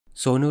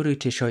So in order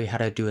to show you how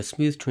to do a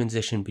smooth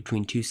transition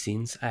between two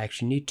scenes, I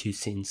actually need two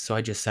scenes. So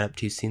I just set up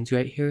two scenes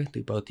right here.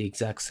 They're both the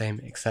exact same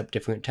except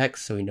different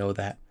text, so we know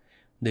that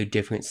they're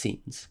different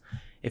scenes.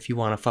 If you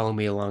want to follow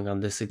me along on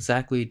this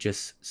exactly,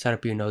 just set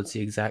up your nodes the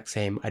exact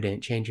same. I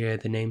didn't change any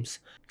of the names.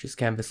 Just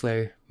canvas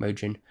layer,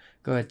 margin.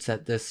 Go ahead,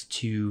 set this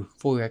to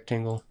full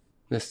rectangle.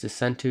 This to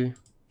center,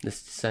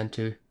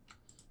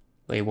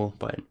 label,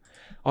 button.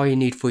 All you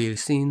need for your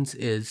scenes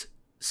is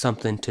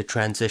something to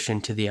transition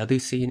to the other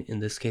scene.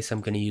 In this case,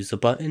 I'm going to use a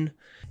button.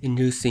 In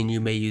your scene,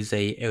 you may use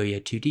a area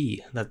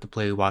 2D that the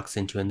player walks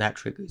into and that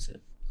triggers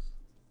it.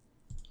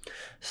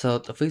 So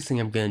the first thing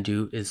I'm going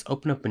to do is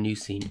open up a new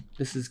scene.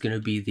 This is going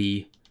to be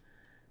the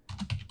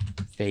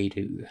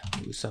fader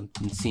or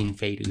something, scene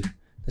fader.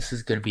 This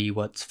is going to be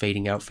what's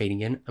fading out,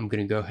 fading in. I'm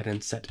going to go ahead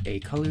and set a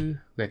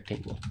color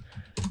rectangle.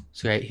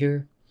 So right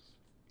here,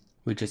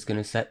 we're just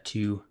going to set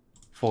to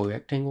full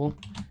rectangle,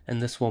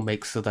 and this will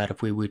make so that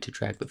if we were to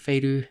drag the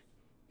fader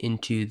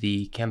into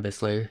the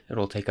canvas layer,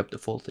 it'll take up the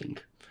full thing.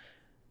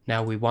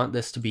 Now we want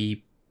this to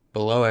be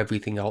below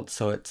everything else,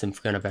 so it's in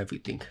front of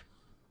everything.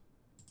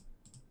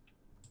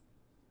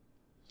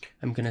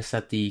 I'm going to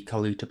set the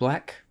color to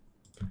black,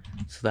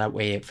 so that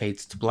way it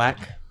fades to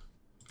black.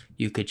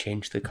 You could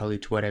change the color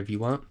to whatever you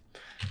want.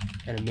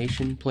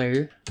 Animation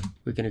player,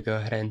 we're going to go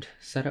ahead and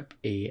set up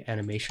a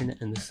animation,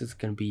 and this is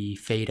going to be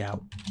fade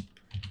out.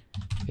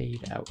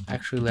 Fade out.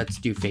 Actually, let's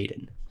do fade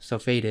in. So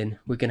fade in,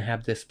 we're going to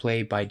have this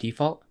play by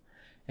default,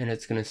 and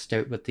it's going to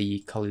start with the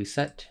color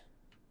set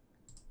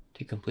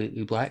to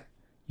completely black.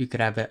 You could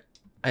have it,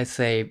 I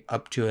say,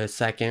 up to a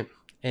second.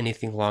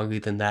 Anything longer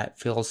than that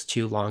feels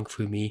too long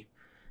for me,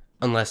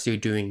 unless you're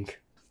doing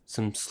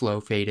some slow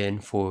fade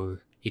in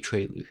for a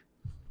trailer.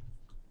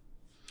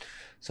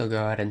 So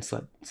go ahead and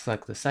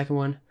select the second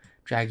one,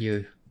 drag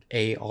your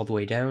A all the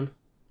way down,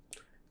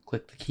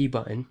 click the key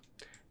button.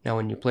 Now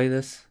when you play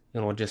this,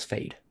 it'll just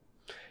fade.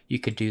 You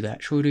could do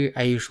that shorter.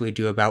 I usually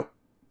do about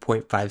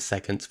 0.5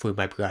 seconds for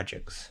my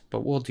projects,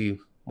 but we'll do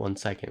 1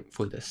 second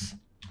for this.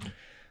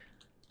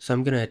 So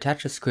I'm going to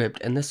attach a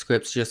script, and this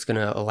script's just going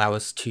to allow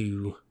us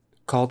to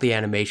call the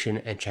animation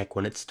and check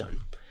when it's done.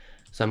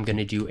 So I'm going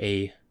to do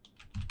a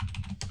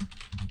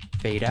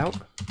fade out.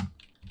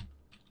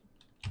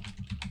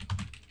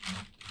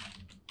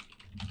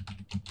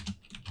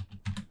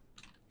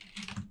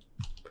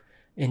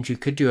 And you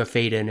could do a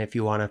fade in if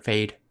you want to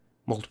fade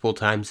multiple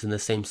times in the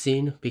same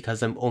scene.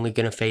 Because I'm only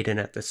going to fade in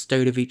at the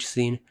start of each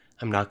scene,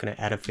 I'm not going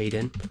to add a fade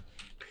in.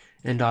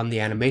 And on the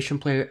animation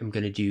player, I'm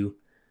going to do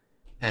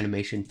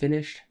animation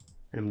finished,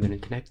 and I'm going to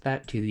connect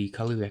that to the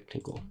color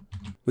rectangle.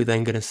 We're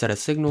then going to set a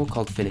signal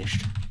called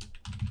finished.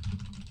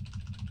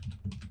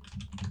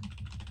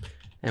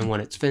 And when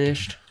it's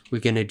finished,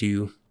 we're going to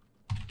do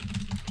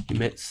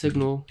emit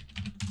signal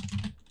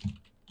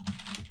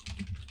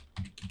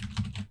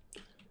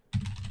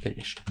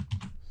finished.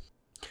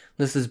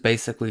 This is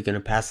basically going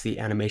to pass the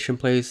animation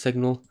player's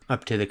signal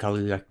up to the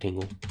color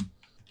rectangle.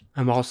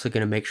 I'm also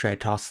going to make sure I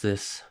toss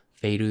this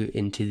fader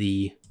into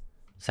the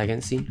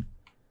second scene.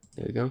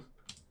 There we go.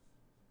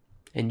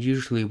 And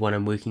usually when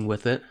I'm working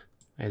with it,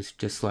 I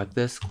just select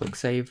this, click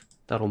save.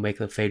 That'll make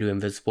the fader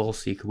invisible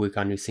so you can work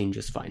on your scene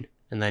just fine.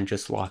 And then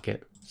just lock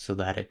it so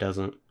that it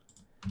doesn't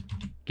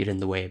get in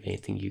the way of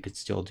anything. You could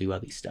still do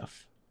other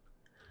stuff.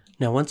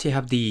 Now once you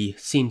have the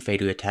scene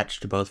fader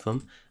attached to both of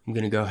them, I'm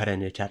going to go ahead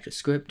and attach a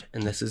script,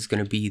 and this is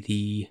going to be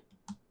the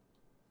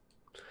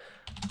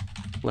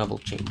level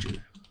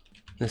changer.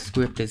 This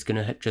script is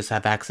going to just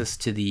have access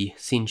to the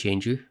scene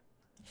changer,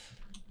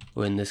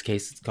 or in this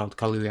case it's called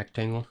color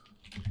rectangle.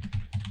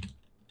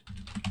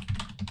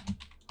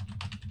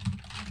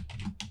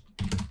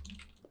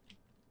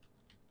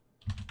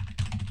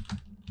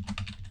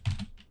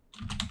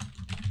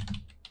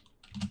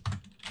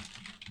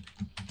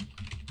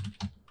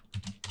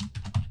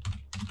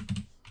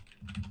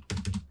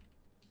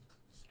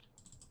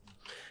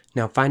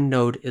 Now find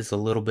node is a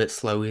little bit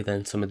slower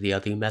than some of the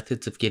other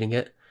methods of getting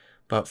it,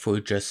 but for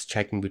just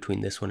checking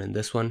between this one and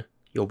this one,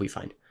 you'll be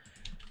fine.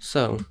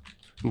 So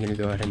I'm going to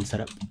go ahead and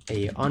set up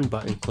a on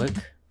button click,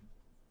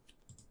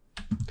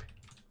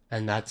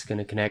 and that's going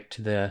to connect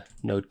to the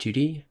node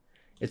 2D.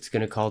 It's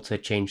going to call to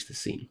change the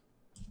scene.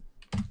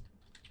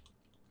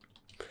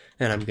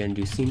 And I'm going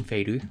to do scene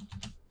fader,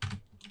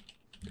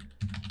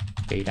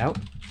 fade out.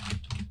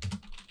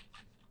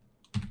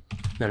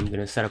 Then I'm going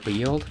to set up a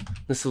yield.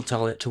 This will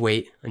tell it to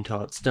wait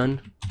until it's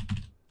done.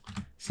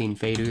 Scene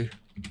fader,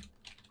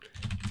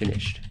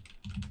 finished.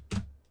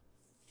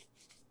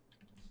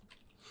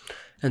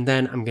 And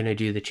then I'm going to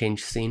do the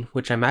change scene,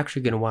 which I'm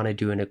actually going to want to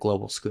do in a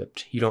global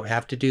script. You don't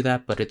have to do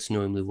that, but it's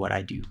normally what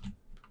I do.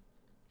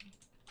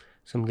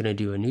 So I'm going to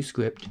do a new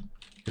script,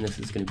 and this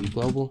is going to be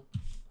global,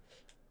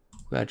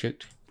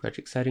 project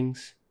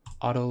settings,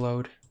 auto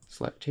load,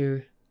 select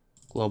here,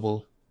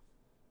 global,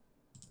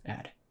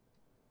 add.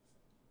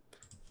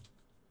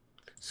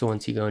 So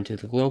once you go into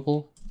the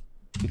global,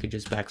 you could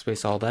just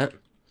backspace all that.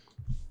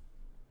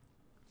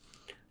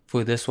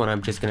 For this one,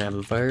 I'm just going to have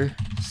a var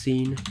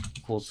scene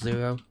equals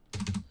 0.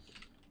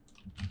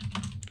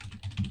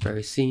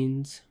 Var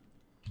scenes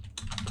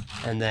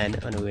and then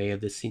an array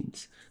of the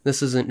scenes.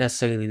 This isn't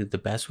necessarily the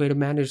best way to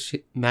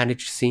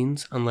manage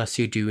scenes unless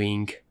you're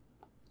doing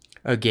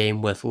a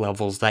game with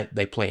levels that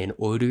they play in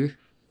order.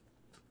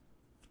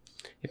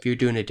 If you're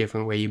doing a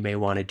different way, you may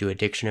want to do a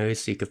dictionary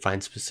so you can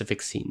find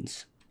specific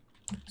scenes.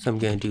 So I'm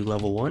going to do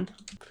level 1.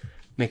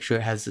 Make sure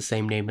it has the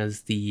same name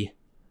as the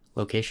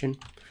location,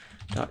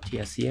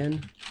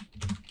 .tscn,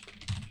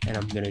 and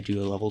I'm going to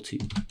do a level 2.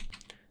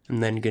 I'm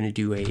then going to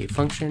do a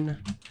function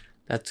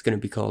that's going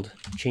to be called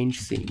change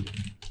scene.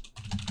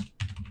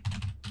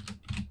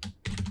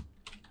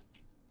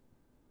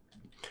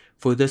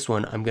 For this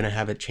one, I'm going to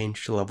have it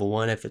change to level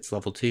 1 if it's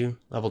level 2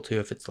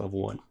 if it's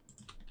level 1.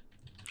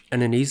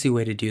 And an easy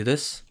way to do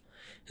this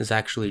is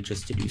actually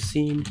just to do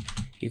scene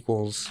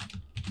equals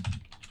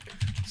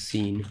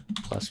scene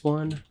plus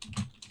 1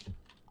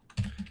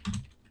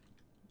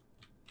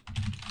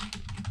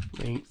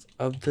 length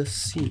of the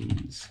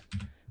scenes.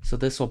 So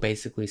this will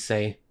basically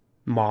say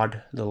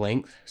mod the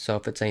length, so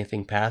if it's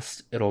anything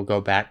past, it'll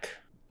go back,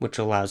 which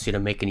allows you to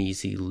make an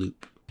easy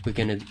loop. We're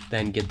going to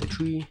then get the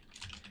tree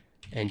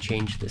and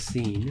change the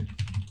scene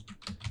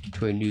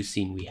to a new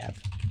scene we have.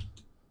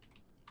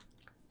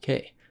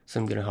 Okay, so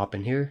I'm going to hop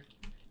in here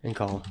and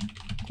call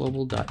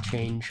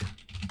global.change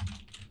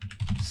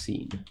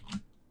scene.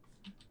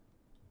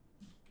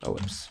 Oh,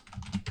 whoops.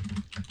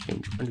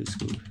 Change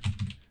underscore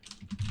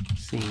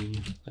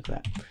scene, like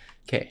that.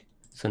 Okay,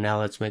 so now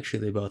let's make sure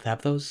they both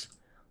have those.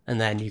 And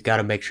then you got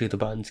to make sure the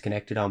button's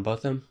connected on both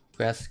of them.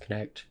 Press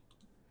connect.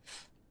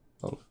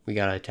 Oh, we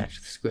got to attach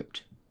the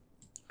script.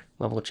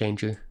 Level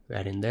changer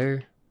right in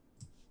there.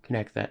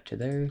 Connect that to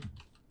there.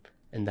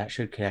 And that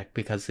should connect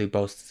because they're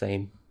both the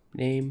same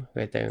name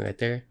right there and right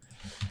there.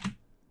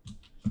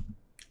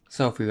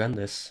 So if we run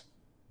this,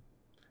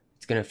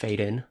 it's going to fade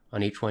in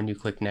on each one. You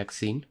click next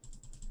scene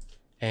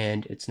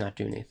and it's not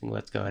doing anything.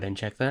 Let's go ahead and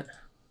check that.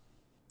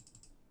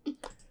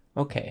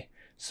 Okay,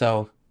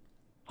 so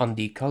on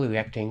the color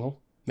rectangle,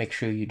 make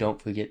sure you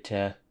don't forget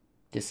to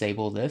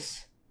disable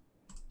this.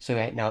 So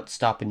right now it's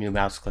stopping your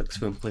mouse clicks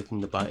from clicking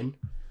the button.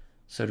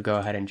 So to go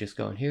ahead and just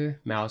go in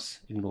here, mouse,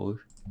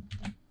 ignore.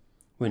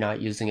 We're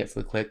not using it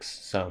for clicks,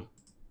 so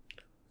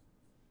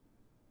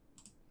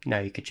now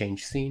you could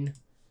change scene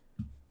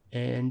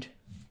and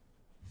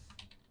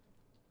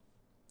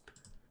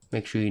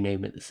make sure you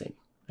name it the same.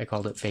 I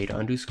called it fade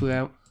underscore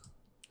out.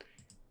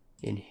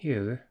 In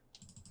here,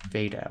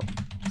 fade out.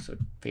 So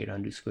fade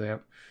underscore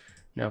out.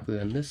 Now if we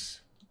run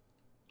this,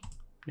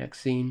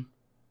 next scene,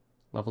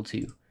 level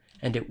 2.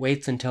 And it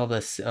waits until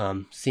this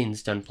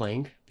scene's done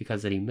playing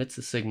because it emits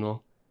a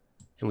signal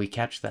and we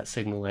catch that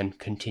signal and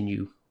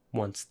continue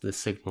once the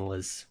signal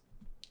is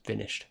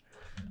finished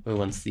or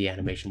once the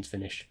animation's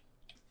finished.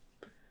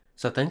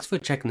 So thanks for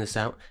checking this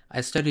out.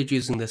 I started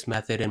using this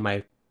method in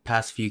my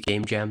past few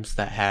game jams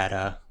that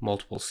had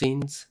multiple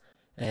scenes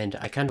and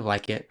I kind of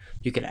like it.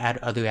 You could add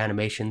other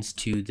animations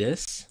to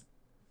this,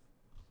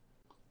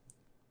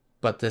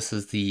 but this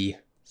is the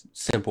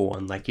simple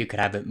one. Like you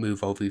could have it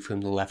move over from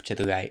the left to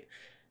the right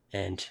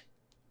and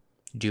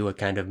do a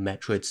kind of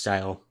Metroid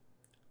style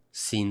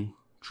scene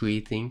tree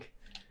thing,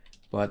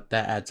 but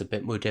that adds a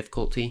bit more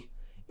difficulty.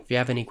 If you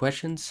have any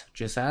questions,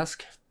 just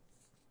ask.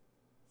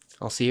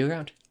 I'll see you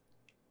around.